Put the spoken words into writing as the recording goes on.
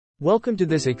Welcome to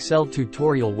this Excel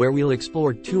tutorial where we'll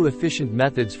explore two efficient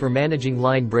methods for managing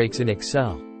line breaks in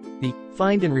Excel. The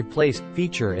Find and Replace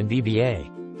feature and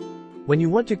VBA. When you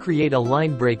want to create a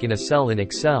line break in a cell in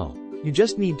Excel, you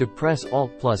just need to press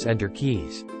Alt plus Enter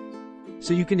keys.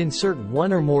 So you can insert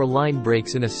one or more line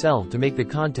breaks in a cell to make the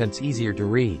contents easier to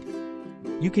read.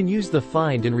 You can use the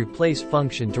Find and Replace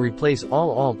function to replace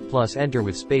all Alt plus Enter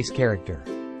with space character.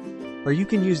 Or you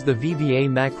can use the VBA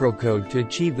macro code to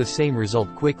achieve the same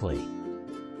result quickly.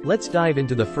 Let's dive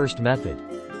into the first method.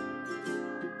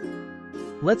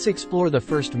 Let's explore the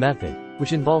first method,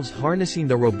 which involves harnessing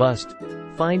the robust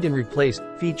Find and Replace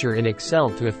feature in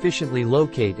Excel to efficiently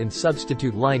locate and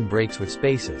substitute line breaks with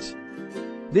spaces.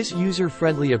 This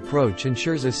user-friendly approach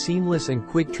ensures a seamless and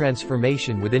quick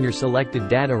transformation within your selected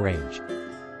data range.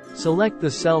 Select the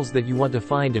cells that you want to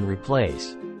find and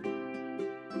replace.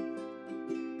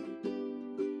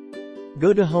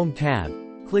 Go to Home tab,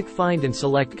 click Find and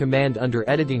select Command under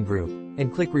Editing Group,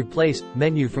 and click Replace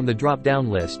menu from the drop-down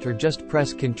list, or just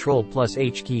press Ctrl plus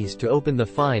H keys to open the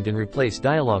Find and Replace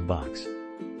dialog box.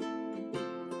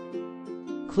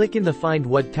 Click in the Find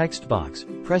What text box,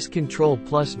 press Ctrl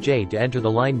plus J to enter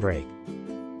the line break.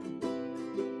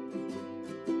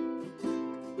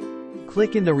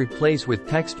 Click in the Replace with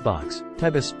text box,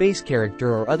 type a space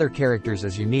character or other characters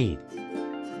as you need.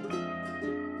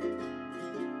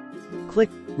 Click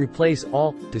Replace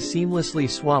All to seamlessly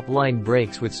swap line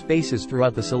breaks with spaces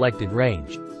throughout the selected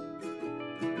range.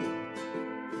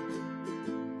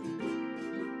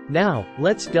 Now,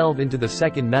 let's delve into the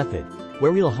second method,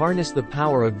 where we'll harness the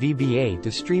power of VBA to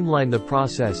streamline the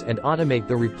process and automate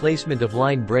the replacement of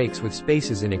line breaks with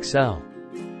spaces in Excel.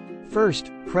 First,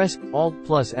 press Alt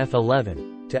plus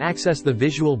F11 to access the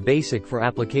Visual Basic for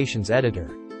Applications editor.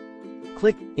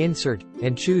 Click Insert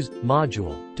and choose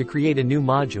Module to create a new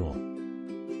module.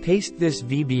 Paste this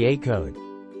VBA code.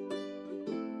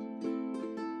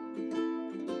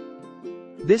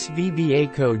 This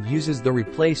VBA code uses the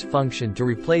Replace function to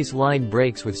replace line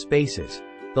breaks with spaces.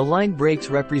 The line breaks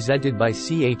represented by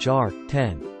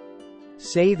CHR10.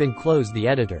 Save and close the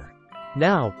editor.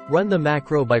 Now, run the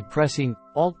macro by pressing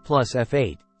Alt plus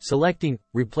F8, selecting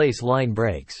Replace line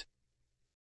breaks,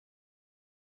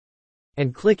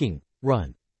 and clicking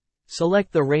Run.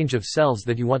 Select the range of cells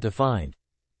that you want to find.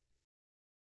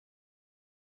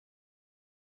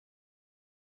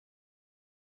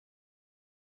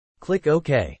 Click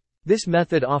OK. This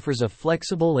method offers a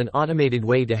flexible and automated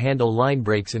way to handle line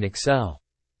breaks in Excel.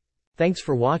 Thanks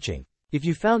for watching. If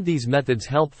you found these methods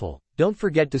helpful, don't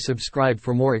forget to subscribe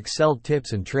for more Excel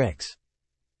tips and tricks.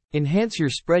 Enhance your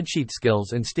spreadsheet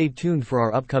skills and stay tuned for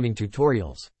our upcoming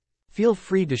tutorials. Feel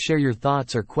free to share your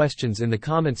thoughts or questions in the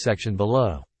comment section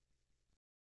below.